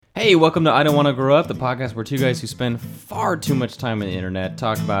Hey, welcome to I Don't Want to Grow Up, the podcast where two guys who spend far too much time on the internet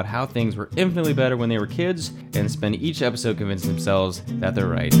talk about how things were infinitely better when they were kids and spend each episode convincing themselves that they're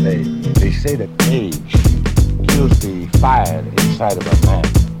right. They say that age kills the fire inside of a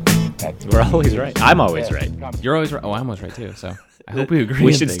man. We're always right. I'm always right. You're always right. Oh, I'm always right too, so I hope we agree.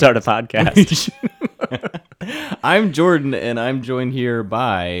 We should start a podcast. I'm Jordan, and I'm joined here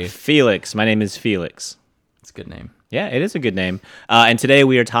by... Felix. My name is Felix. It's a good name. Yeah, it is a good name. And today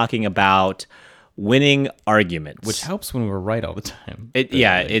we are talking about winning arguments. Which helps when we're right all the time.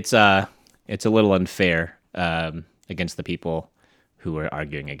 It's a little unfair against the people who we're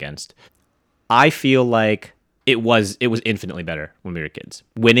arguing against. I feel like it was infinitely better when we were kids.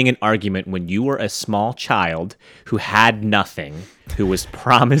 Winning an argument when you were a small child who had nothing, who was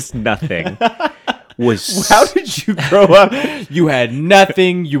promised nothing, was... How did you grow up? You had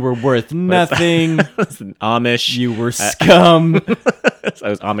nothing. You were worth nothing. I was an Amish. You were scum. I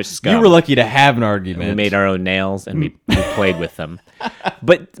was Amish scum. You were lucky to have an argument. We made our own nails and we played with them.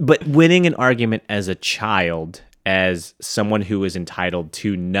 But winning an argument as a child, as someone who is entitled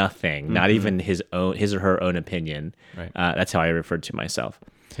to nothing, not even his or her own opinion. Right. That's how I referred to myself.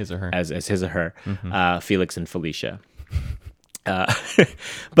 His or her. As his or her. Felix and Felicia.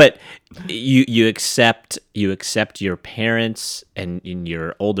 But you accept your parents and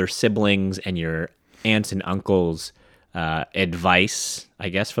your older siblings and your aunts and uncles' advice, I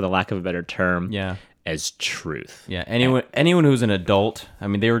guess, for the lack of a better term, as truth. Yeah, anyone who's an adult, I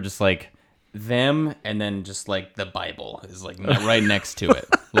mean, they were just like them, and then just like the Bible is like right next to it.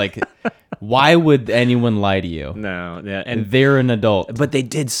 Like, why would anyone lie to you? No, yeah, and they're an adult. But they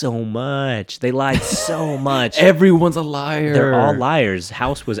did so much. They lied so much. Everyone's a liar. They're all liars.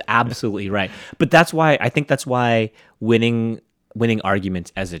 House was absolutely right. But that's why winning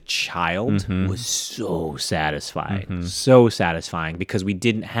arguments as a child was so satisfying. So satisfying because we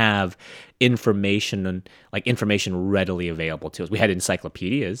didn't have information readily available to us. We had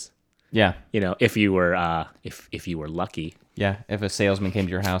encyclopedias. Yeah. You know, if you were if you were lucky. Yeah, if a salesman came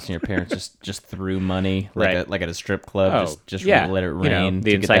to your house and your parents just threw money like at a strip club, just let it rain.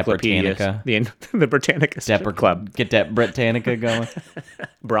 The encyclopedia, the Britannica strip club. Get that Britannica going.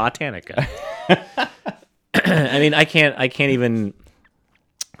 Britannica. I mean, I can't even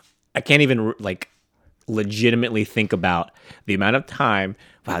like legitimately think about the amount of time.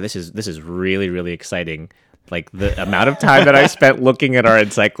 Wow, this is really, really exciting. Like the amount of time that I spent looking at our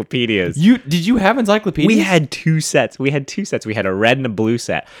encyclopedias. Did you have encyclopedias? We had two sets. We had a red and a blue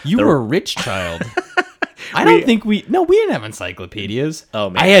set. You were a rich child. I don't think we didn't have encyclopedias. Oh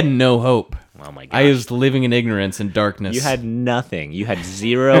man, I had no hope. Oh my god, I was living in ignorance and darkness. You had nothing. You had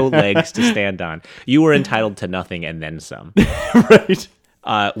zero legs to stand on. You were entitled to nothing and then some. Right.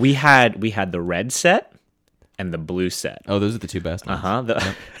 We had the red set and the blue set. Oh, those are the two best ones.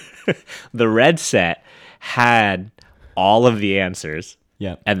 The red set had all of the answers.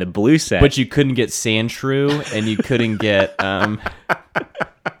 Yeah. And the blue set. But you couldn't get Sandshrew and you couldn't get But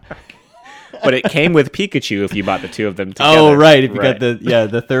it came with Pikachu if you bought the two of them together. Oh, right. If you got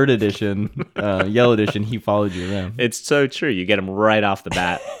the third edition, yellow edition, he followed you around. It's so true. You get him right off the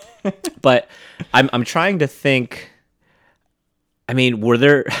bat. But I'm trying to think. I mean,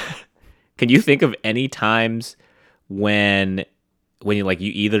 can you think of any times when you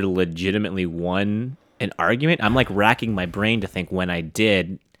either legitimately won an argument? I'm like racking my brain to think when I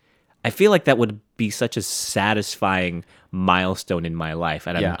did. I feel like that would be such a satisfying milestone in my life.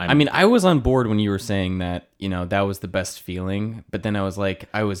 And I mean, I was on board when you were saying that, that was the best feeling. But then I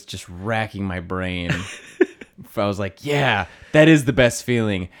was just racking my brain. I was like, yeah, that is the best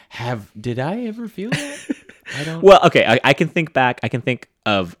feeling. Did I ever feel that? I don't. Well, okay, I can think back. I can think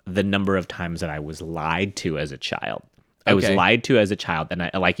of the number of times that I was lied to as a child. I was lied to as a child,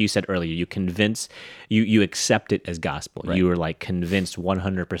 and like you said earlier, you accept it as gospel. Right. You were like convinced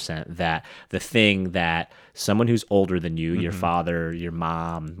 100% that the thing that someone who's older than you, your father, your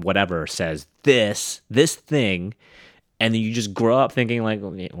mom, whatever, says this thing, and then you just grow up thinking like,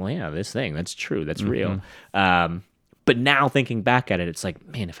 well, yeah, this thing, that's true, that's real. But now thinking back at it, it's like,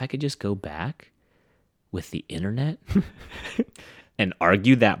 man, if I could just go back with the internet and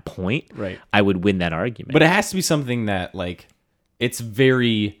argue that point, right, I would win that argument. But it has to be something that, like, it's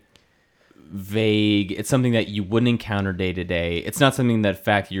very vague. It's something that you wouldn't encounter day to day. It's not something that,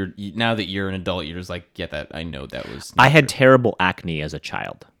 now that you're an adult, you're just like, yeah, that I know that was. I had terrible acne as a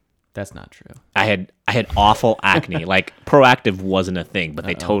child. That's not true. I had awful acne. Like, Proactive wasn't a thing, but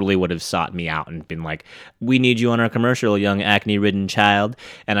they totally would have sought me out and been like, "We need you on our commercial, young acne-ridden child."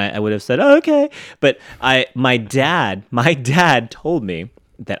 And I would have said, oh, "Okay." But my dad told me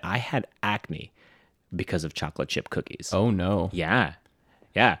that I had acne because of chocolate chip cookies. Oh no. Yeah.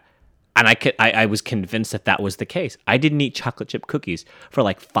 I was convinced that was the case. I didn't eat chocolate chip cookies for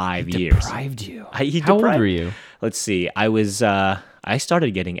like 5 years. Deprived you. How old were you? Let's see. I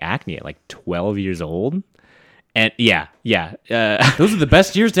started getting acne at like 12 years old. And yeah. Those are the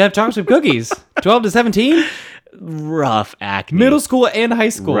best years to have chocolate chip cookies. 12 to 17? Rough acne. Middle school and high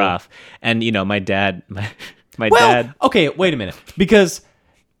school. Rough. And my dad, my Well, dad. okay, wait a minute. Because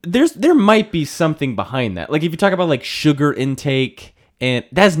there might be something behind that. Like if you talk about like sugar intake, and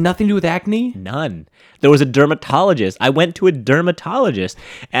that has nothing to do with acne? None. There was a dermatologist. I went to a dermatologist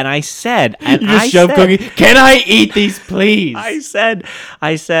and I said, You just shoved cookie. Can I eat these, please? I said,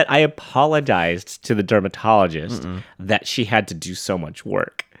 I apologized to the dermatologist that she had to do so much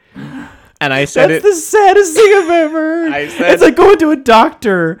work. And I said, That's the saddest thing I've ever heard. I said- It's like going to a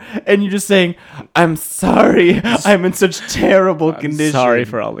doctor and you're just saying, I'm sorry. I'm in such terrible condition. sorry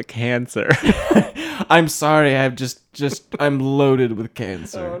for all the cancer. I'm sorry. I'm loaded with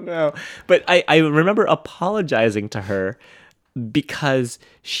cancer. Oh no. But I remember apologizing to her because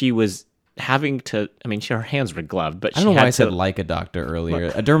she was having to, her hands were gloved, but I she don't know why had I said to, like a doctor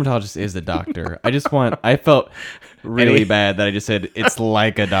earlier. A dermatologist is a doctor. I felt really bad that I just said it's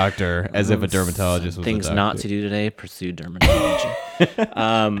like a doctor, as if a dermatologist was things a doctor. not to do today, pursue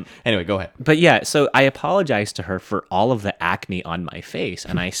dermatology. Anyway, go ahead. But yeah, so I apologized to her for all of the acne on my face.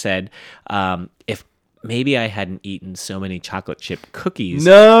 And I said, if maybe I hadn't eaten so many chocolate chip cookies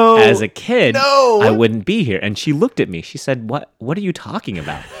as a kid, I wouldn't be here. And she looked at me. She said, What are you talking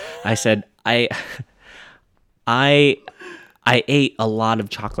about? I said, I ate a lot of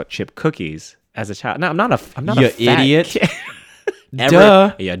chocolate chip cookies as a child. No, I'm not a You a fat idiot. kid.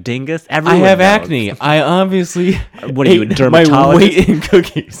 Duh. You dingus. I Everyone have knows. acne. I obviously What are you, a ate my dermatologist? weight in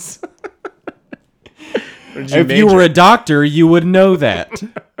cookies. Where'd you If you major? were a doctor, you would know that.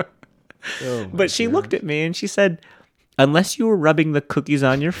 But she looked at me and she said, unless you were rubbing the cookies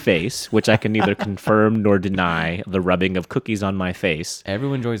on your face, which I can neither confirm nor deny the rubbing of cookies on my face,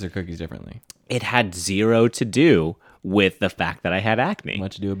 Everyone enjoys their cookies differently. it had zero to do with the fact that I had acne.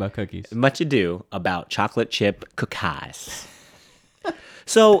 Much ado about cookies. Much ado about chocolate chip cookies.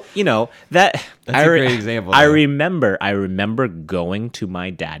 So, that's a great example, I though. remember going to my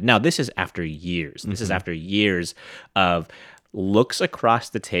dad. Now, this is after years. This is after years of looks across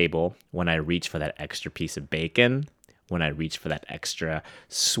the table when I reach for that extra piece of bacon, when I reach for that extra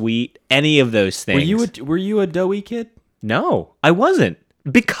sweet, any of those things. Were you a doughy kid? No, I wasn't.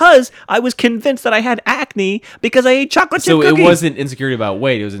 Because I was convinced that I had acne because I ate chocolate chip So cookies. it wasn't insecurity about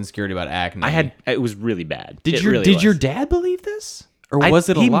weight; it was insecurity about acne. It was really bad. Did your dad believe this, or was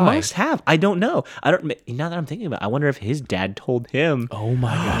it a he lie? must have. I don't know. Now that I'm thinking about it, I wonder if his dad told him. Oh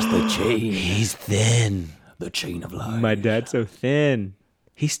my gosh, the chain! He's thin. The chain of life. My dad's so thin.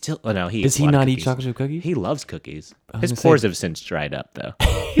 He's still. Oh no, he Does eats he a lot of not eat cookies. chocolate chip cookies? He loves cookies. was His gonna pores say- have since dried up though.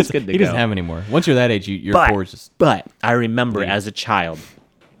 He's good to He go. doesn't have any more. Once you're that age, your pores just. But I remember as a child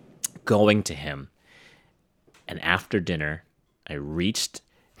going to him, and after dinner, I reached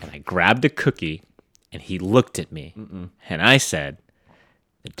and I grabbed a cookie, and he looked at me, and I said,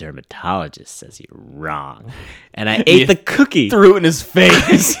 "The dermatologist says you're wrong," and I ate the cookie, Threw it in his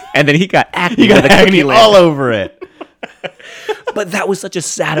face. and then he got acne. He got where the acne cookie landed. all over it. But that was such a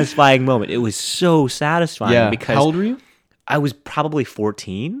satisfying moment. It was so satisfying Yeah. because How old were you? I was probably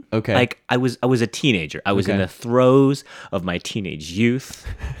 14. Okay. Like I was a teenager. I was in Okay. the throes of my teenage youth.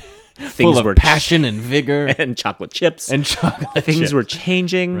 Full Things of were passion and vigor and chocolate chips. and chocolate. Things chips. were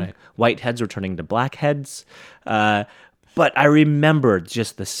changing. Right. White heads were turning to black heads. But I remember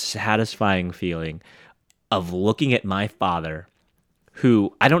just the satisfying feeling of looking at my father,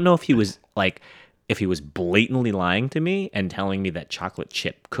 who I don't know if he was blatantly lying to me and telling me that chocolate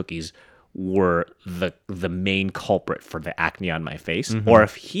chip cookies were the main culprit for the acne on my face, or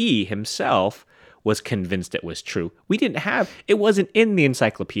if he himself was convinced it was true. It wasn't in the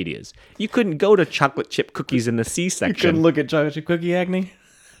encyclopedias. You couldn't go to chocolate chip cookies in the C section. Couldn't look at chocolate chip cookie acne.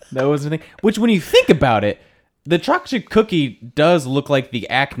 That was the thing. Which, when you think about it, the chocolate chip cookie does look like the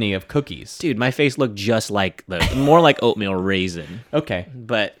acne of cookies. Dude, my face looked just like more like oatmeal raisin. Okay.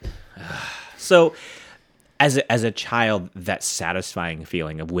 But so as a child, that satisfying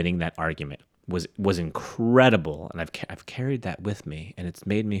feeling of winning that argument was incredible, and I've carried that with me, and it's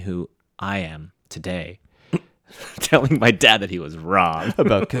made me who I am today. Telling my dad that he was wrong.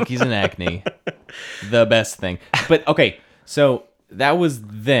 About cookies and acne. The best thing. But okay, so that was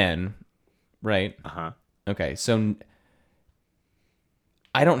then, right? Uh-huh. Okay, so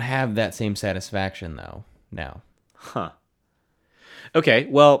I don't have that same satisfaction though now. Huh. Okay,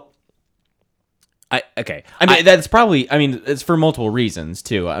 well, Okay. I mean, that's probably. I mean, it's for multiple reasons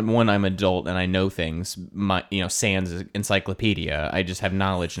too. One, I'm adult and I know things. My, sans encyclopedia. I just have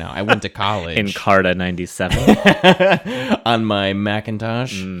knowledge now. I went to college Encarta 97. on my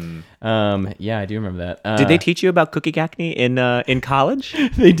Macintosh. Yeah, I do remember that. Did they teach you about cookie acne in college?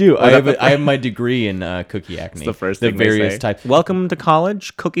 They do. I have my degree in cookie acne. The first thing various they say. types. Welcome to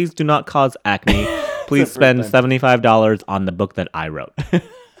college. Cookies do not cause acne. Please spend $75 on the book that I wrote.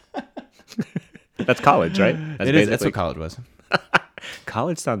 That's college, right? That's what college was.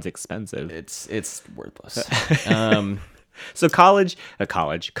 College sounds expensive. It's worthless. So college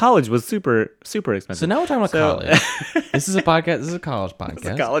was super expensive. So now we're talking about college. This is a podcast. This is a college podcast. It's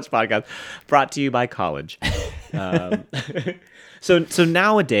a college podcast brought to you by college. So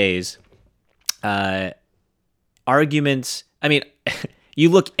nowadays, arguments. I mean, you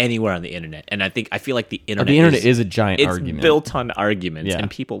look anywhere on the internet, and I feel like the internet. is a giant it's argument. It's built on arguments, Yeah. and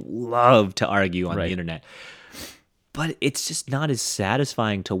people love to argue on Right. the internet. But it's just not as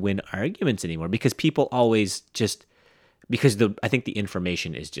satisfying to win arguments anymore because people always just I think the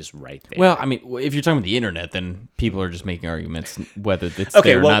information is just right there. Well, I mean, if you're talking about the internet, then people are just making arguments whether it's Okay,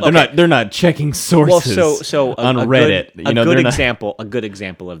 there or well, not. They're not checking sources. so on a Reddit, Good, a good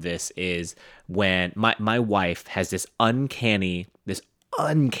example of this is when my wife has this uncanny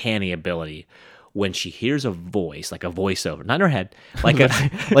ability when she hears a voice, like a voiceover, not in her head, like a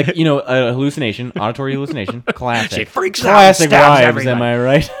a hallucination, auditory hallucination, classic. She freaks out, classic stabs wives, everybody. am I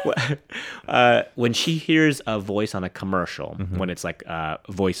right? when she hears a voice on a commercial, Mm-hmm. when it's like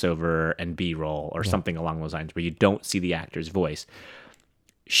voiceover and B-roll or something along those lines where you don't see the actor's voice,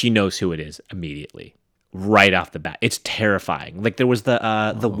 she knows who it is immediately, right off the bat. It's terrifying. Like there was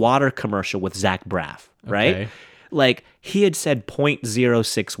the water commercial with Zach Braff, right? Okay. Like he had said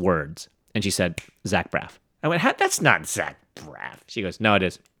 0.06 words, and she said Zach Braff. I went, that's not Zach Braff. She goes, no, it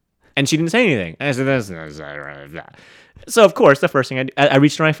is. And she didn't say anything. I said, that's not Zach Braff. So of course, the first thing I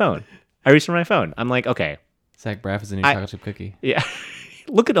reached for my phone. I'm like, okay, Zach Braff is a new chocolate chip cookie. yeah.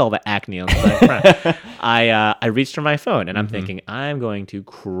 Look at all the acne on Zach Braff. I reached for my phone, and I'm thinking, I'm going to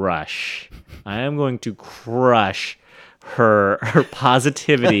crush her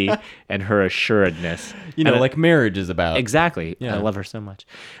positivity and her assuredness. Like marriage is about. Exactly. Yeah. I love her so much.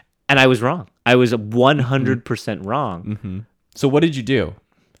 And I was wrong. I was 100% wrong. Mm-hmm. So what did you do?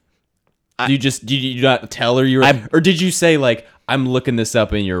 Did you not tell her you were, or did you say like, I'm looking this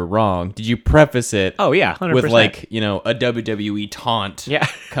up and you're wrong? Did you preface it? Oh yeah, 100%. With like, a WWE taunt Yeah.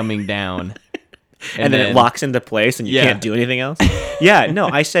 coming down. And then it locks into place and you Yeah. can't do anything else. Yeah, no,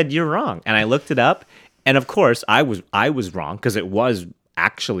 I said you're wrong. And I looked it up, and of course I was wrong because it was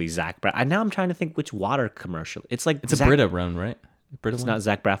actually Zach Braff. Now I'm trying to think which water commercial. It's like It's a Brita run, right? Brita It's one? not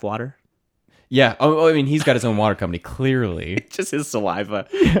Zach Braff water. Yeah. Oh, I mean, he's got his own water company, clearly. Just his saliva.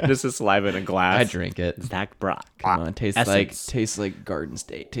 Just his saliva in a glass. I drink it. Zach Braff. Come on, tastes Essence. like Garden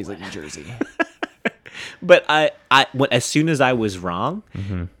State. Tastes like New Jersey. But as soon as I was wrong,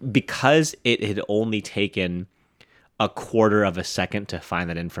 because it had only taken a quarter of a second to find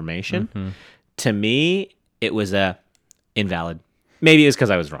that information, to me, it was invalid. Maybe it was because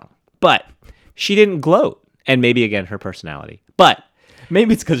I was wrong. But she didn't gloat. And maybe, again, her personality. But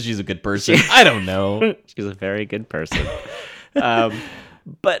Maybe it's because she's a good person. I don't know. she's a very good person.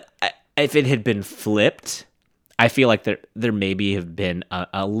 But if it had been flipped, I feel like there maybe have been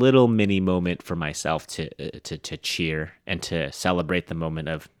a little mini moment for myself to cheer and to celebrate the moment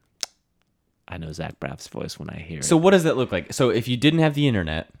of, I know Zach Braff's voice when I hear it. So what does that look like? So if you didn't have the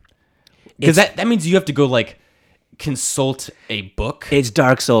internet, because that means you have to go like consult a book. It's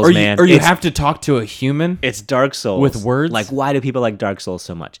Dark Souls, or man. You have to talk to a human. It's Dark Souls. With words? Like, why do people like Dark Souls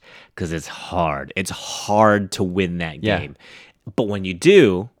so much? Because it's hard. It's hard to win that Yeah. game. But when you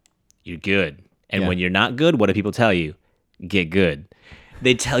do, you're good. And Yeah. when you're not good, what do people tell you? Get good.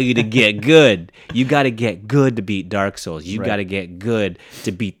 They tell you to get good. You got to get good to beat Dark Souls. You Right. got to get good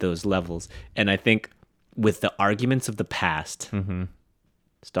to beat those levels. And I think with the arguments of the past,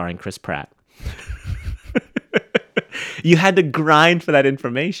 starring Chris Pratt, you had to grind for that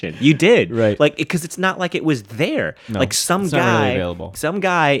information. You did, Right. Like, because it's not like it was there. No, like some it's not really guy, available. some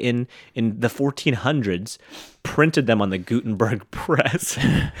guy in the 1400s printed them on the Gutenberg press,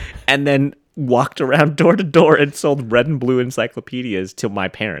 and then walked around door to door and sold red and blue encyclopedias to my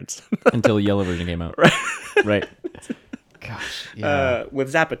parents. Until the yellow version came out. Right. Gosh. Yeah.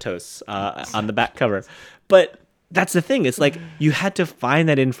 With Zapatos on the back cover. But that's the thing. It's like you had to find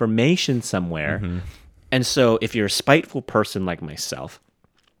that information somewhere. And so if you're a spiteful person like myself,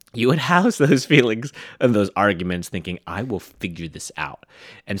 you would house those feelings and those arguments thinking, I will figure this out.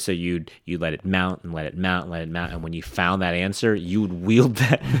 And so you let it mount and let it mount and let it mount. And when you found that answer, you would wield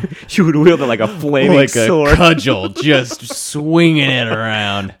that like a flaming like sword. a cudgel, just swinging it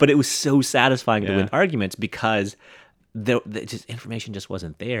around. But it was so satisfying to win arguments because just information just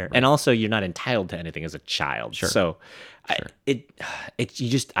wasn't there. Right. And also you're not entitled to anything as a child. Sure. So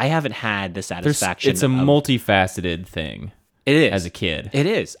I haven't had the satisfaction. It's a multifaceted thing. It is. As a kid. It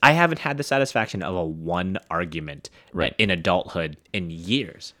is. I haven't had the satisfaction of a one argument in adulthood in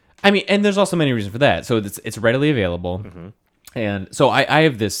years. I mean, and there's also many reasons for that. So it's readily available. And so I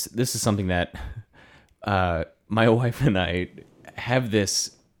have this is something that my wife and I have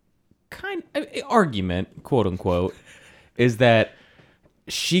this kind of argument, quote unquote, is that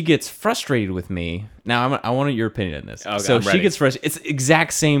she gets frustrated with me. Now, I want your opinion on this. Okay, so I'm she ready. gets frustrated. It's the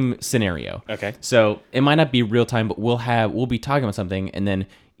exact same scenario. Okay. So it might not be real time, but we'll be talking about something, and then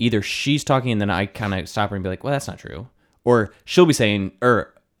either she's talking, and then I kind of stop her and be like, "Well, that's not true," or she'll be saying,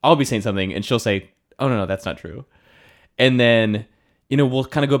 or I'll be saying something, and she'll say, "Oh no, that's not true," and then we'll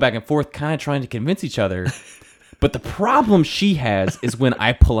kind of go back and forth, kind of trying to convince each other. But the problem she has is when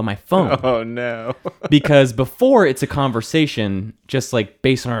I pull on my phone. Oh, no. Because before it's a conversation just like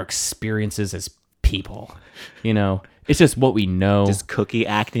based on our experiences as people. It's just what we know. Just cookie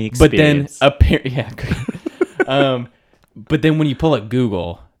acne experience. But then, but then when you pull up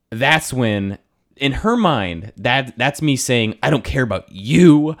Google, that's when, in her mind, that's me saying, I don't care about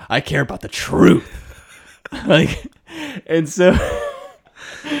you. I care about the truth. And so...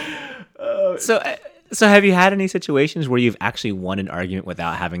 So have you had any situations where you've actually won an argument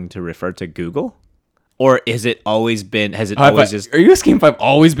without having to refer to Google? Or has it always been, Are you asking if I've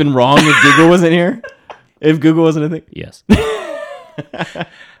always been wrong if Google wasn't here? If Google wasn't a thing? Yes.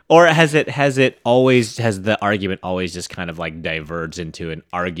 Or has the argument always just kind of like diverged into an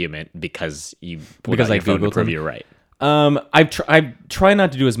argument because you pulled out your phone to prove you're right? I try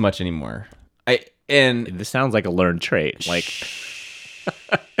not to do as much anymore. This sounds like a learned trait. Like,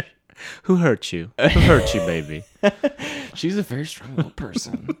 who hurt you? Who hurt you, baby? She's a very strong little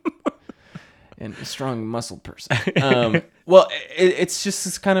person. And a strong muscled person. Well, it's just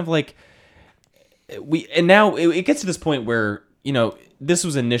this kind of like now it gets to this point where, this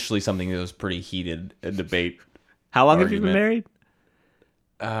was initially something that was pretty heated, a debate. How long have you been married?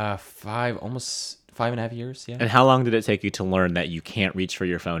 Almost 5.5 years. Yeah. And how long did it take you to learn that you can't reach for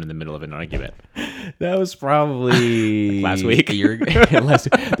your phone in the middle of an argument? That was probably last week. A year ago.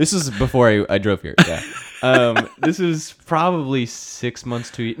 This was before I drove here. Yeah. This was probably 6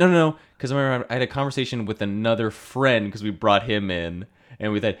 months to no. Because I remember I had a conversation with another friend because we brought him in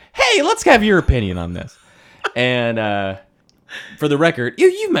and we said, "Hey, let's have your opinion on this." And for the record,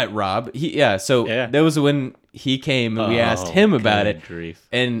 you met Rob. That was when he came and we asked him about it. Grief.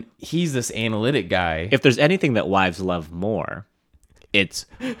 And he's this analytic guy. If there's anything that wives love more, it's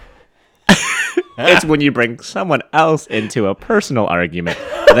when you bring someone else into a personal argument.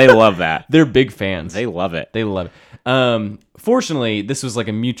 They love that. They're big fans. They love it. They love it. Fortunately, this was like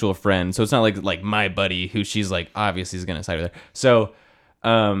a mutual friend, so it's not like my buddy who she's like obviously is gonna side with her. So,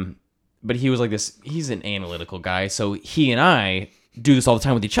 but he was like this. He's an analytical guy, so he and I do this all the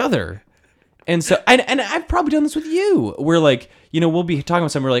time with each other. And so, and I've probably done this with you. We're like, we'll be talking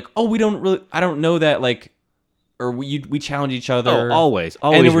about something. We're like, oh, I don't know that, like, or we challenge each other. Oh, always.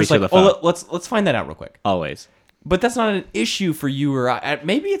 And then we're just like, let's find that out real quick. Always. But that's not an issue for you or I.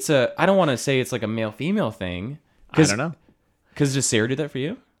 Maybe it's I don't want to say it's like a male-female thing. I don't know. Because does Sarah do that for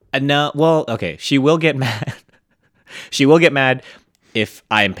you? No. Well, okay. She will get mad. She will get mad if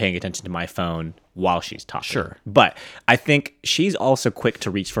I am paying attention to my phone while she's talking. Sure. But I think she's also quick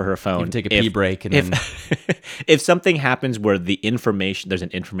to reach for her phone. You can take a pee break and then... If something happens where there's an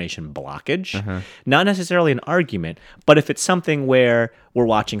information blockage, not necessarily an argument, but if it's something where we're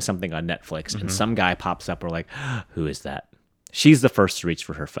watching something on Netflix and some guy pops up, we're like, who is that? She's the first to reach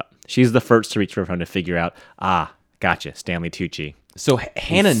for her phone. She's the first to reach for her phone to figure out, gotcha, Stanley Tucci. So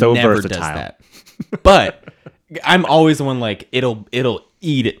Hannah so never versatile. does that. But I'm always the one like, it'll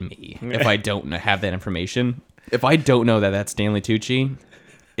eat at me if I don't have that information. If I don't know that that's Stanley Tucci,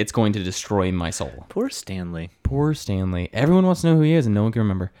 it's going to destroy my soul. Poor Stanley. Poor Stanley. Everyone wants to know who he is and no one can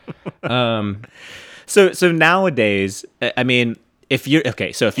remember. So nowadays, I mean, if you're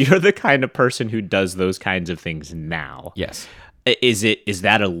the kind of person who does those kinds of things now, yes, is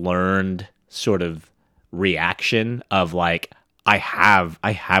that a learned sort of reaction of like, I have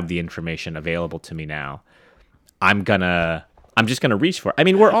the information available to me now. I'm just gonna reach for it. I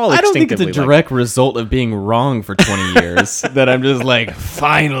mean, we're all. I don't think it's a instinctively direct result of being wrong for 20 years that I'm just like,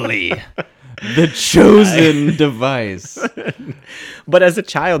 finally, The chosen device. But as a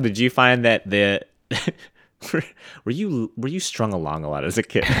child, did you find that were you strung along a lot as a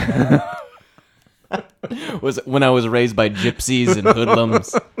kid? Was it when I was raised by gypsies and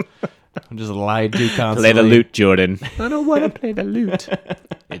hoodlums? I'm just lied to constantly. Play the lute, Jordan. I don't want to play the lute.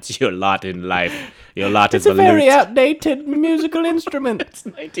 It's your lot in life. Your lot is the lute. It's a very outdated musical instrument. It's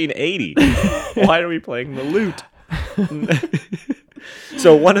 1980. Why are we playing the lute?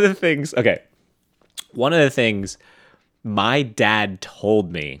 So one of the things my dad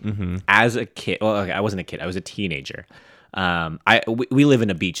told me as a kid. Well, okay, I wasn't a kid. I was a teenager. We live in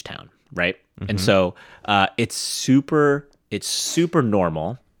a beach town, right? And so it's super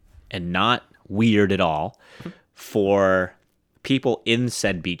normal and not weird at all for people in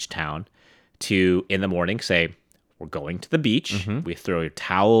said beach town to, in the morning, say, we're going to the beach. We throw your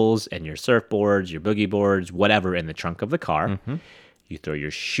towels and your surfboards, your boogie boards, whatever in the trunk of the car. You throw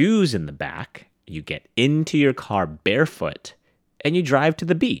your shoes in the back. You get into your car barefoot and you drive to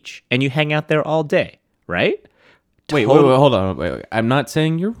the beach and you hang out there all day, right? Wait, hold on. Wait. I'm not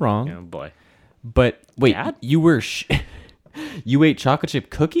saying you're wrong. Oh, boy. But wait, Dad? you were... You ate chocolate chip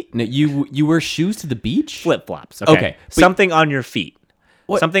cookie? No, you wear shoes to the beach? Flip-flops. Okay. Something on your feet.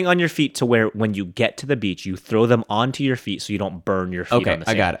 What? Something on your feet to where when you get to the beach, you throw them onto your feet so you don't burn your feet on the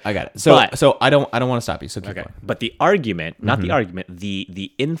sand. I got it. So I don't want to stop you. So keep Okay. going. But the argument, not the argument,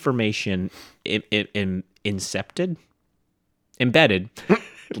 the information embedded,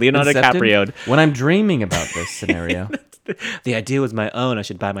 Leonardo Incepted? DiCaprio. When I'm dreaming about this scenario. The idea was my own. I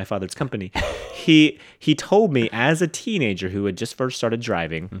should buy my father's company. He told me as a teenager who had just first started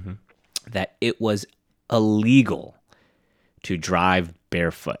driving that it was illegal to drive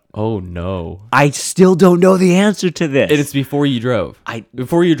barefoot. Oh no. I still don't know the answer to this. And it's before you drove.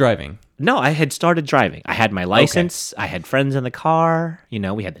 Before you're driving. No, I had started driving. I had my license. I had friends in the car. You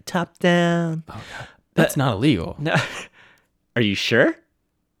know, we had the top down. Oh god. That's not illegal. No. Are you sure?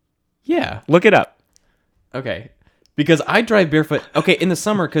 Yeah. Look it up. Okay. Because I drive barefoot. Okay, in the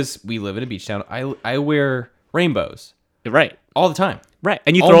summer, because we live in a beach town, I wear rainbows Right. all the time. Right.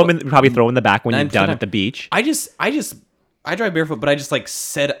 And you probably throw in the back when you're done at the beach. I drive barefoot, but I just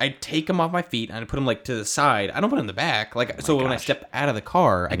I take them off my feet and I put them like to the side. I don't put them in the back. So when I step out of the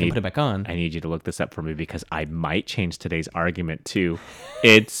car, I can put it back on. I need you to look this up for me because I might change today's argument too.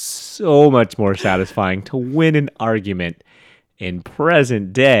 It's so much more satisfying to win an argument in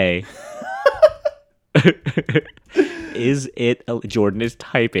present day. Jordan is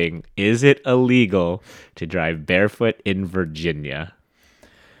typing, is it illegal to drive barefoot in Virginia?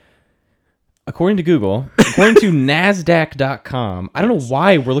 According to Google, according to NASDAQ.com, I don't know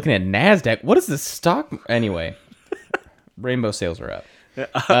why we're looking at NASDAQ. What is the stock? Anyway, rainbow sales are up.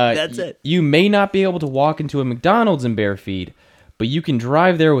 That's it. You may not be able to walk into a McDonald's in bare feet, but you can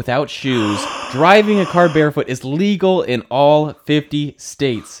drive there without shoes. Driving a car barefoot is legal in all 50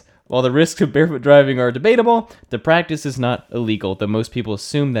 states. While the risks of barefoot driving are debatable, the practice is not illegal, though most people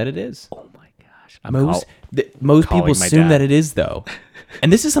assume that it is. Oh my gosh. Most people calling my assume dad. that it is, though.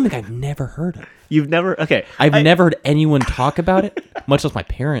 And this is something I've never heard of. You've never... Okay. I've never heard anyone talk about it, much less my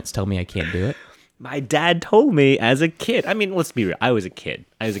parents tell me I can't do it. My dad told me as a kid. I mean, let's be real. I was a kid.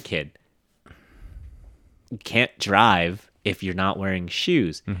 You can't drive if you're not wearing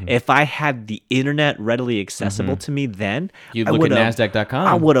shoes. If I had the internet readily accessible to me then, You'd look at NASDAQ.com.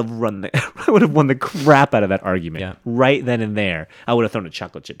 I would have won the crap out of that argument right then and there. I would have thrown a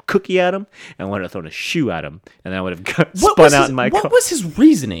chocolate chip cookie at him, and I would have thrown a shoe at him, and then I would have spun out in my car. What was his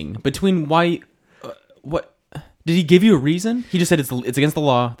reasoning between why... what... Did he give you a reason? He just said it's against the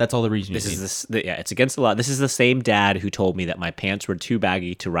law. That's all the reason. It's against the law. This is the same dad who told me that my pants were too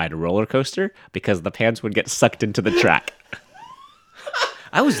baggy to ride a roller coaster because the pants would get sucked into the track.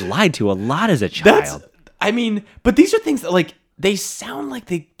 I was lied to a lot as a child. But these are things that they sound like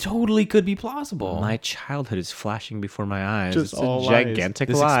they totally could be plausible. My childhood is flashing before my eyes. Just it's all a gigantic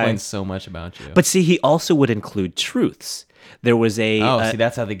lies. This lie. explains so much about you. But see, he also would include truths. There was a... see,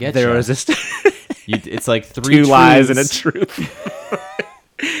 that's how they get there you. was a... It's like three two lies and a truths.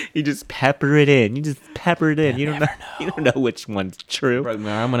 truth. You just pepper it in. You don't know which one's true. Broke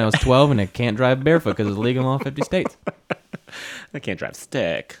my arm when I was 12 and I can't drive barefoot because it's legal in all 50 states. I can't drive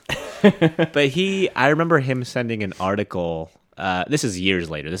stick. But I remember him sending an article. This is years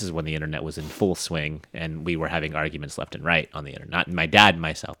later. This is when the internet was in full swing and we were having arguments left and right on the internet. Not my dad and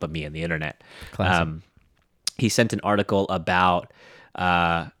myself, but me and the internet. He sent an article about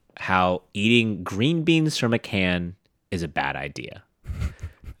how eating green beans from a can is a bad idea.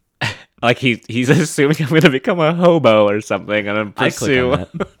 Like he's assuming I'm going to become a hobo or something, and I'm I click on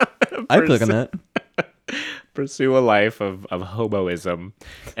that. pursue a life of homoism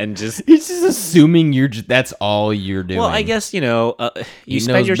and just. He's just assuming that's all you're doing. Well, I guess you Eating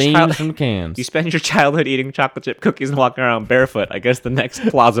spend those your beans from cans. you spend your childhood eating chocolate chip cookies and walking around barefoot. I guess the next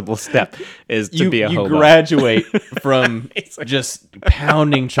plausible step is to be a you homo. graduate from just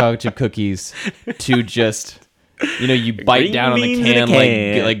pounding chocolate chip cookies to just you bite Green down on the beans in a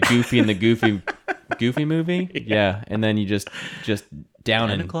can, can. like Goofy in the Goofy movie. Yeah, and then you just down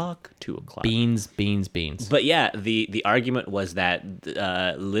 9 in o'clock, 2 o'clock. beans. But yeah, the argument was that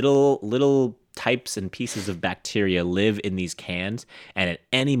little types and pieces of bacteria live in these cans, and at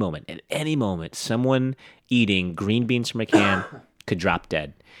any moment, someone eating green beans from a can could drop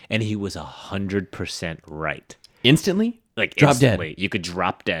dead. And he was 100% right. Instantly, Like drop instantly, dead. you could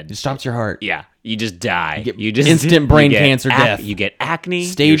drop dead. It stops your heart. Yeah, you just die. get You just instant brain you get cancer death. You get acne.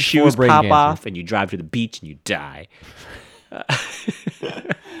 Stage your 4 shoes brain pop cancer. off, and you drive to the beach and you die.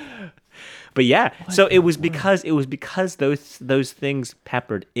 But yeah, so it was because those things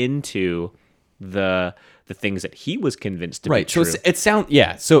peppered into the things that he was convinced to be Right. true. So it sounds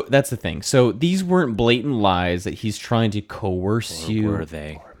So that's the thing. So these weren't blatant lies that he's trying to coerce you. were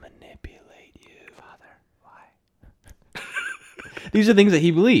they? Or manipulate you, Father. Why? These are things that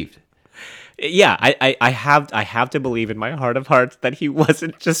he believed. Yeah, I have to believe in my heart of hearts that he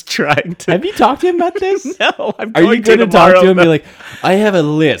wasn't just trying to. Have you talked to him about this? No, I'm Are you going going to tomorrow, talk to him and but be like, I have a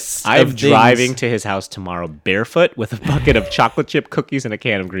list I'm of driving things to his house tomorrow barefoot with a bucket of chocolate chip cookies and a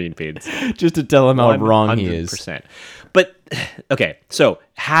can of green beans. just to tell him how wrong he is. 100%. But okay, so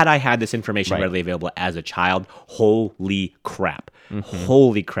had I had this information Right. readily available as a child, holy crap.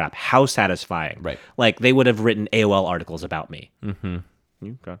 Holy crap, how satisfying. Right. Like they would have written AOL articles about me. Mm-hmm.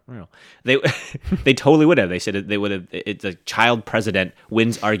 You got real. They totally would have. They said they would have. It's a child president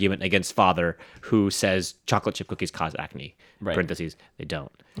wins argument against father who says chocolate chip cookies cause acne. Right. Parentheses. They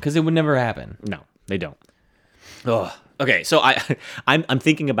don't. Because it would never happen. No, they don't. Ugh. Okay, so I'm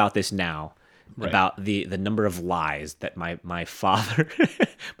thinking about this now. Right. About the number of lies that my father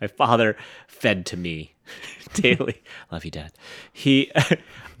fed to me daily. Love you, Dad.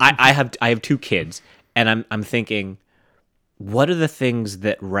 I have 2 kids, and I'm thinking, what are the things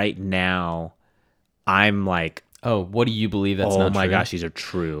that right now I'm like, Oh, what do you believe that's oh not my true? gosh, these are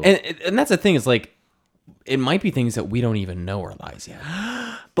true. And that's the thing. Is like, it might be things that we don't even know are lies yet.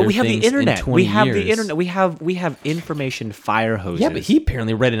 But They're we have the things in internet. 20 We have the years. internet. We have information fire hoses. Yeah, but he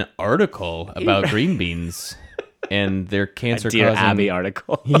apparently read an article about green beans and their cancer Dear causing. Abby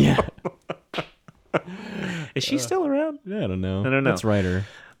article. Yeah. Is she still around? Yeah, I don't know. I don't know. That's writer.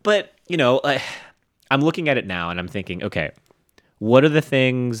 But, I'm looking at it now and I'm thinking, okay, what are the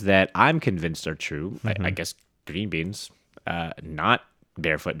things that I'm convinced are true? I guess green beans, not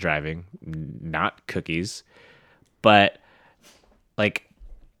barefoot driving, not cookies. But,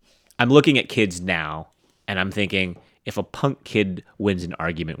 I'm looking at kids now and I'm thinking, if a punk kid wins an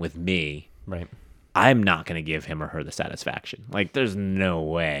argument with me, Right. I'm I'm not going to give him or her the satisfaction. There's no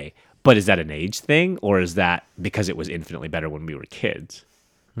way. But is that an age thing, or is that because it was infinitely better when we were kids?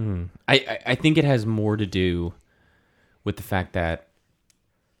 I think it has more to do with the fact that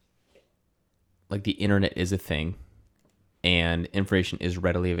the internet is a thing and information is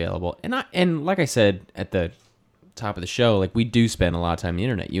readily available. And like I said at the top of the show, we do spend a lot of time on the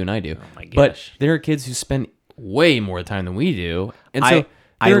internet, you and I do. Oh my But gosh. there are kids who spend way more time than we do. And so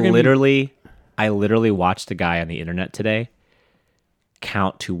I there are gonna be- literally watched a guy on the internet today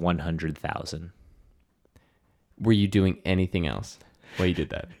count to 100,000. Were you doing anything else while you did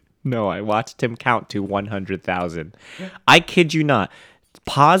that? No, I watched him count to 100,000. I kid you not.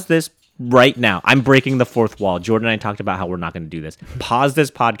 Pause this right now. I'm breaking the fourth wall. Jordan and I talked about how we're not going to do this. Pause this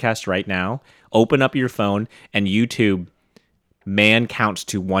podcast right now. Open up your phone and YouTube man counts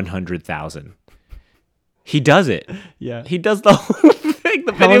to 100,000. He does it. Yeah. He does the whole thing.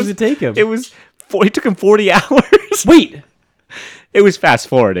 The How long videos- does it take him? It took him 40 hours. Wait. It was fast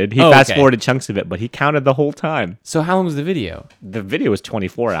forwarded. He Oh, fast okay. forwarded chunks of it, but he counted the whole time. So how long was the video? The video was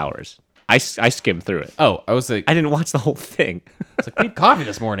 24 hours. I skimmed through it. Oh, I was like, I didn't watch the whole thing. we had coffee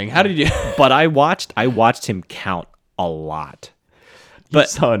this morning. How did you? But I watched him count a lot. But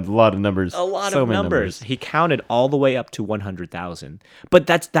saw a lot of numbers. A lot So of many numbers. He counted all the way up to 100,000. But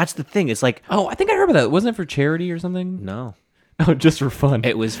that's the thing. It's like, Oh, I think I heard about that. Wasn't it for charity or something? no. Oh, just for fun.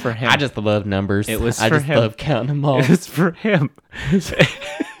 It was for him. I just love numbers. It was I for just him. love counting them all. It was for him.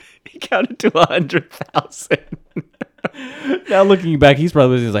 He counted to 100,000. Now looking back, he's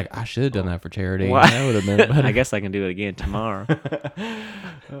probably like, I should have done that for charity. Why? That would have been better. I guess I can do it again tomorrow.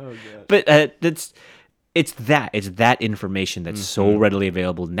 But it's that information that's so readily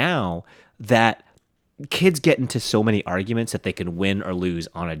available now that kids get into so many arguments that they can win or lose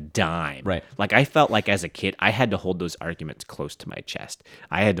on a dime. Right. Like I felt like as a kid, I had to hold those arguments close to my chest.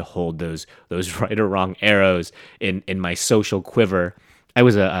 I had to hold those right or wrong arrows in my social quiver. I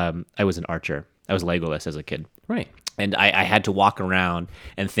was an archer. I was Legolas as a kid. Right. And I had to walk around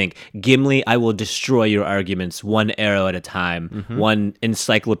and think, Gimli, I will destroy your arguments one arrow at a time, one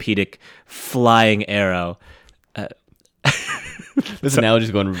encyclopedic flying arrow. This analogy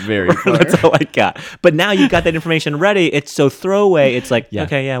is going very far. That's all I got. But now you got that information ready. It's so throwaway. It's like, Yeah.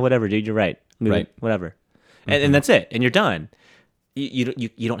 okay, yeah, whatever, dude. You're right. Right. Whatever. And that's it. And you're done.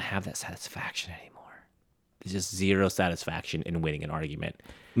 You don't have that satisfaction anymore. There's just zero satisfaction in winning an argument.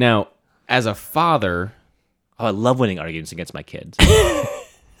 Now, as a father, Oh, I love winning arguments against my kids.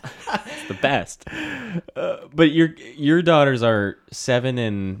 It's the best. but your daughters are 7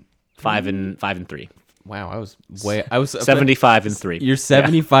 and 5 and 3. wow, I was 75 and 3. You're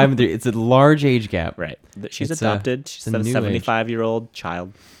 75 and 3. It's a large age gap. Right. She's It's adopted. it's She's a a new 75-year-old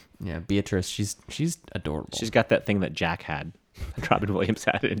child. Yeah, Beatrice, she's adorable. She's got that thing that Jack had. Robin Williams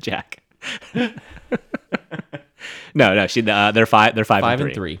had it in Jack. No, they're 5 and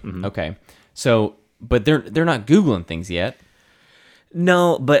 3. Mm-hmm. Okay. So, but they're not Googling things yet.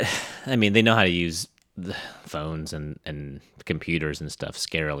 No, but I mean, they know how to use the phones and computers and stuff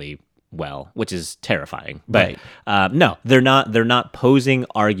scarily well, which is terrifying. But no, they're not posing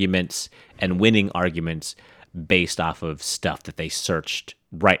arguments and winning arguments based off of stuff that they searched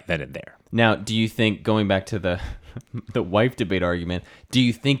right then and there. Now, do you think, going back to the wife debate argument, do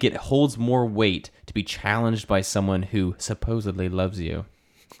you think it holds more weight to be challenged by someone who supposedly loves you?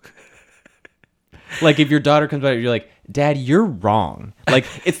 Like, if your daughter comes out, you're like, Dad, you're wrong. Like,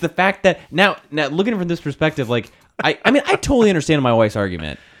 it's the fact that now looking from this perspective, like, I mean, I totally understand my wife's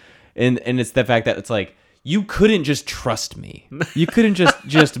argument, and it's the fact that it's like, you couldn't just trust me. You couldn't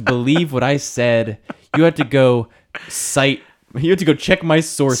just believe what I said. You had to go check my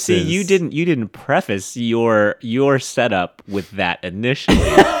sources. See, you didn't preface your setup with that initially.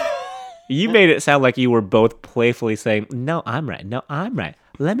 You made it sound like you were both playfully saying, "No, I'm right. No, I'm right.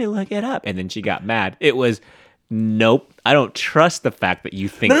 Let me look it up." And then she got mad. It was, nope. I don't trust the fact that you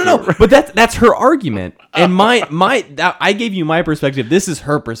think. No. But that's her argument, and I gave you my perspective. This is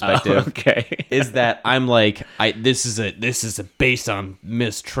her perspective. Okay, is that I'm like, this is a based on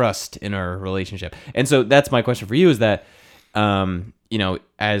mistrust in our relationship, and so that's my question for you: is that,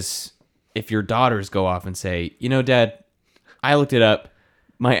 as if your daughters go off and say, Dad, I looked it up,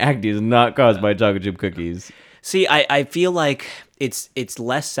 my acne is not caused by chocolate chip cookies. See, I feel like it's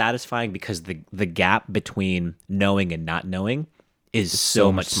less satisfying because the gap between knowing and not knowing is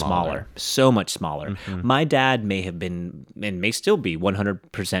so much smaller. So much smaller. Mm-hmm. My dad may have been and may still be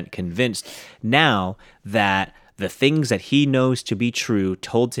 100% convinced now that the things that he knows to be true,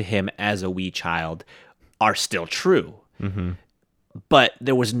 told to him as a wee child, are still true. Mm-hmm. But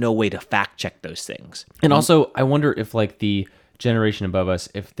there was no way to fact check those things. And also, I wonder if, like, the generation above us,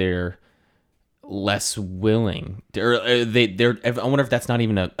 if they're less willing, or I wonder if that's not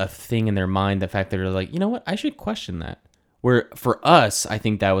even a thing in their mind, the fact that they're like, you know what, I should question that. Where for us, I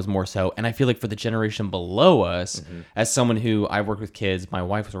think that was more so, and I feel like for the generation below us, as someone who, I've worked with kids, my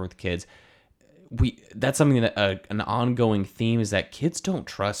wife has worked with kids, that's something that an ongoing theme is that kids don't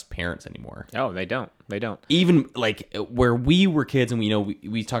trust parents anymore. Oh, they don't. Even like where we were kids, and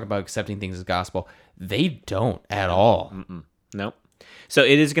we talk about accepting things as gospel, they don't at all. Nope. So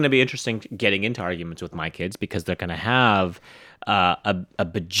it is going to be interesting getting into arguments with my kids because they're going to have a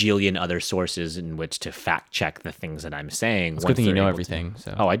bajillion other sources in which to fact check the things that I'm saying. It's a good thing you know everything.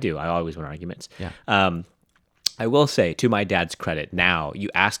 So. Oh, I do. I always win arguments. Yeah. I will say, to my dad's credit, now you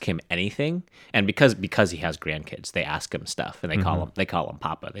ask him anything, and because he has grandkids, they ask him stuff, and they call him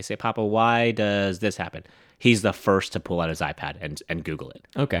Papa. They say, Papa, why does this happen? He's the first to pull out his iPad and Google it.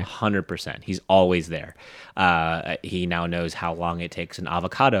 Okay. 100%. He's always there. He now knows how long it takes an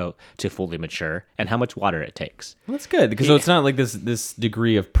avocado to fully mature and how much water it takes. Well, that's good, because so it's not like this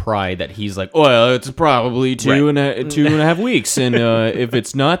degree of pride that he's like, well, it's probably two and a half weeks, and if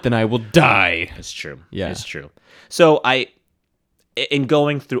it's not, then I will die. It's true. Yeah. It's true. So in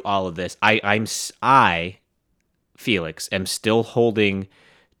going through all of this, I, Felix, am still holding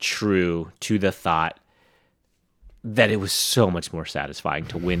true to the thought that it was so much more satisfying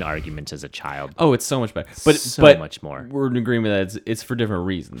to win arguments as a child. Oh, it's so much better. But much more. We're in agreement that it's for different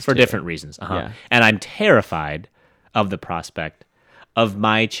reasons. For different reasons. Uh-huh. Yeah. And I'm terrified of the prospect of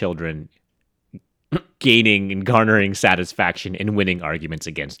my children gaining and garnering satisfaction in winning arguments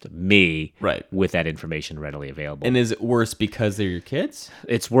against me, right, with that information readily available. And is it worse because they're your kids?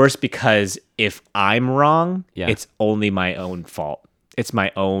 It's worse because if I'm wrong, it's only my own fault. It's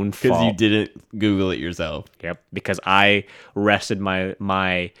my own Because fault. you didn't Google it yourself. Yep. Because I rested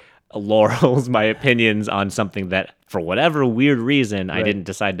my laurels, my opinions on something that, for whatever weird reason, I didn't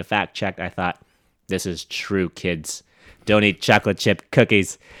decide to fact check. I thought, this is true, kids. Don't eat chocolate chip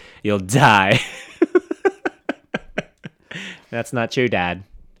cookies. You'll die. That's not true, Dad.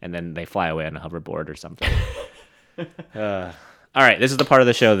 And then they fly away on a hoverboard or something. All right, this is the part of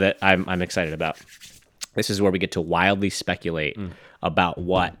the show that I'm excited about. This is where we get to wildly speculate about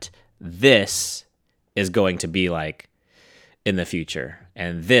what this is going to be like in the future.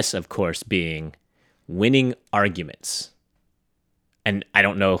 And this, of course, being winning arguments. And I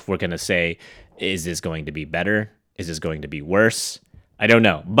don't know if we're going to say, is this going to be better? Is this going to be worse? I don't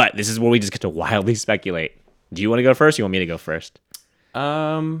know. But this is where we just get to wildly speculate. Do you want to go first? Or you want me to go first?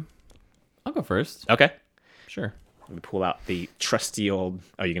 I'll go first. Okay. Sure. Let me pull out the trusty old...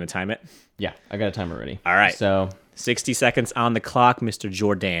 Are you going to time it? Yeah, I got a timer ready. All right. So 60 seconds on the clock, Mr.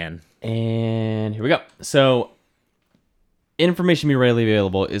 Jordan. And here we go. So information being readily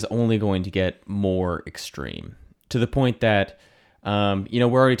available is only going to get more extreme to the point that, we're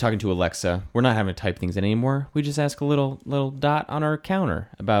already talking to Alexa. We're not having to type things in anymore. We just ask a little dot on our counter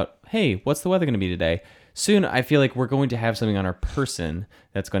about, hey, what's the weather going to be today? Soon, I feel like we're going to have something on our person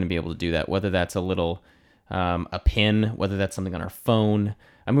that's going to be able to do that, whether that's a little, a pin, whether that's something on our phone.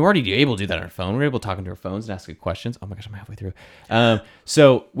 I mean, we're already able to do that on our phone. We're able to talk into our phones and ask good questions. Oh my gosh, I'm halfway through.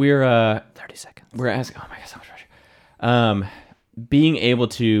 So we're 30 seconds. we're asking. Oh my gosh, so much pressure. Being able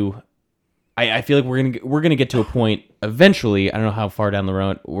to, I feel like we're gonna get to a point eventually. I don't know how far down the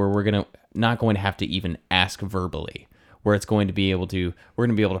road where we're not going to have to even ask verbally, where it's going to be able to. We're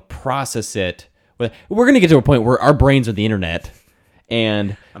going to be able to process it. We're going to get to a point where our brains are the internet,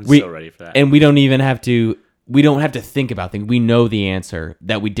 and I'm so ready for that. And we don't even have to. We don't have to think about things. We know the answer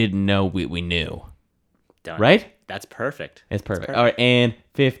that we didn't know we knew. Done. Right? That's perfect. It's perfect. All right, and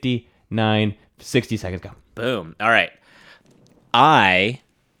 59, 60 seconds, go. Boom. All right. I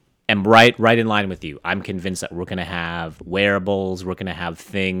am right in line with you. I'm convinced that we're going to have wearables. We're going to have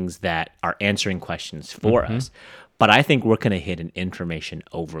things that are answering questions for us. But I think we're going to hit an information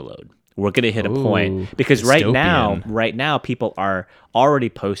overload. We're going to hit a point because dystopian. right now people are already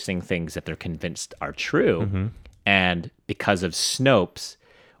posting things that they're convinced are true. And because of Snopes,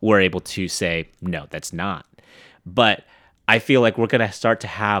 we're able to say, no, that's not. But I feel like we're going to start to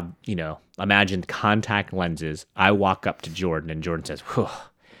have, imagine contact lenses. I walk up to Jordan and Jordan says, whew,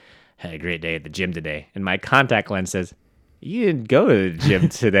 had a great day at the gym today. And my contact lens says, you didn't go to the gym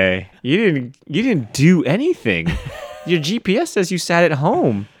today. You didn't do anything. Your GPS says you sat at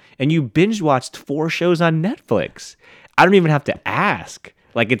home and you binge watched 4 shows on Netflix. I don't even have to ask.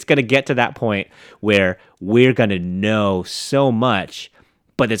 Like, it's going to get to that point where we're going to know so much,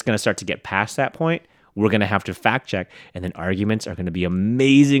 but it's going to start to get past that point. We're going to have to fact check, and then arguments are going to be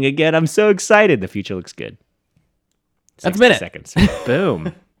amazing again. I'm so excited. The future looks good. That's a minute. Seconds.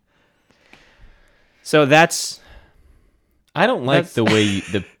 Boom. So that's... I don't like the way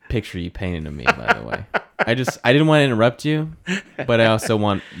the picture you painted of me, by the way. I didn't want to interrupt you, but I also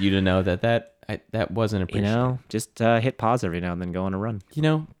want you to know that wasn't appreciated. Just hit pause every now and then, go on a run.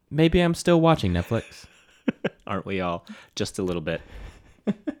 Maybe I'm still watching Netflix. Aren't we all? Just a little bit.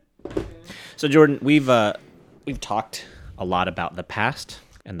 So Jordan, we've talked a lot about the past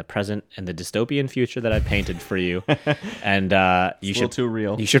and the present and the dystopian future that I painted for you, and you should too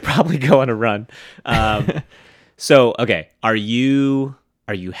real. You should probably go on a run. So okay, are you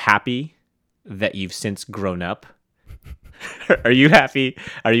happy that you've since grown up? Are you happy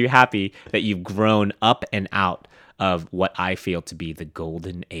that you've grown up and out of what I feel to be the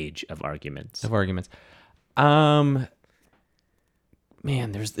golden age of arguments?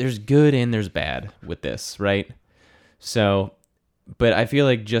 Man, there's good and there's bad with this, right? So, but I feel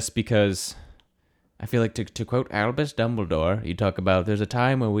like just because, to quote Albus Dumbledore, you talk about there's a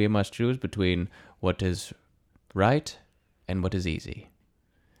time when we must choose between what is right and what is easy.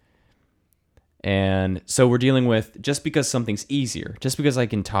 And so we're dealing with, just because something's easier, just because I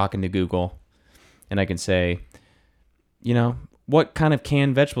can talk into Google and I can say, what kind of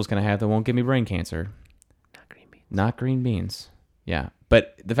canned vegetables can I have that won't give me brain cancer? Not green beans. Yeah.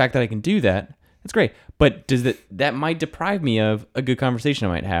 But the fact that I can do that, that's great. But that might deprive me of a good conversation I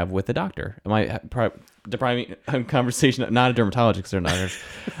might have with a doctor. It might deprive me of a conversation, not a dermatologist, they're not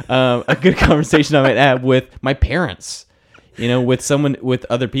a good conversation I might have with my parents. With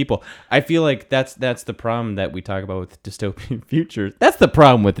other people. I feel like that's the problem that we talk about with dystopian futures. That's the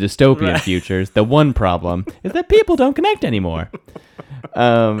problem with dystopian futures. The one problem is that people don't connect anymore.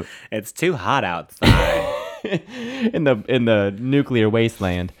 It's too hot outside. in the nuclear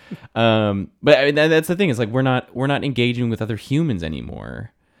wasteland. But I mean, that's the thing. It's like we're not engaging with other humans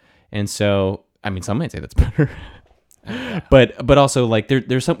anymore, and so I mean, some might say that's better, but also like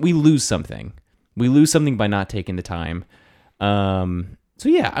there's we lose something. We lose something by not taking the time. So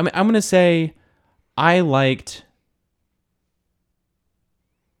yeah, I'm gonna say I liked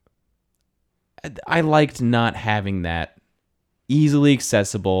not having that easily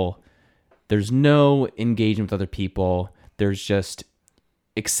accessible. There's no engagement with other people. There's just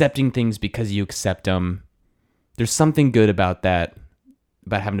accepting things because you accept them. There's something good about that,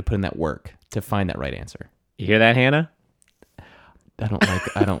 about having to put in that work to find that right answer. You hear that, Hannah? I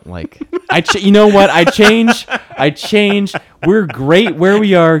don't like. You know what? I change. We're great where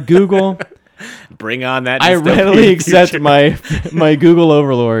we are. Google. Bring on that. I readily accept my Google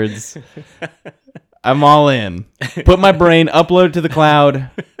overlords. I'm all in. Put my brain, upload to the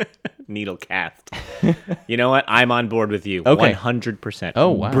cloud. Needle cast. You know what? I'm on board with you. Okay. 100%. Oh,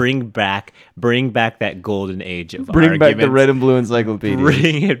 wow. Bring back that golden age of Bring arguments. back the red and blue encyclopedia.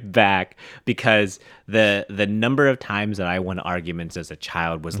 Bring it back, because the number of times that I won arguments as a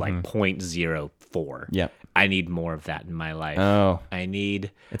child was like 0.04. Yep. I need more of that in my life. Oh.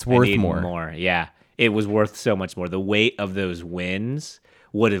 It's worth more. Yeah. It was worth so much more. The weight of those wins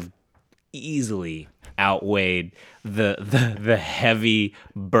would have easily outweighed the heavy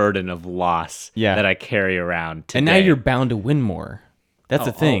burden of loss that I carry around today. And now you're bound to win more. That's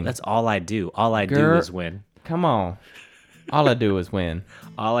the thing. That's all I do. All I do is win. Come on. All I do is win.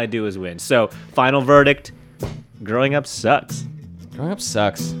 All I do is win. So, final verdict, growing up sucks. Growing up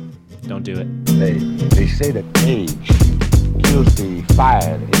sucks. Don't do it. They say that age kills the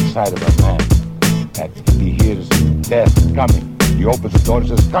fire inside of a man. That he hears death coming. He opens the door and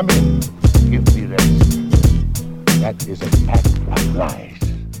says, "Come in, give me rest." That is an act of lies.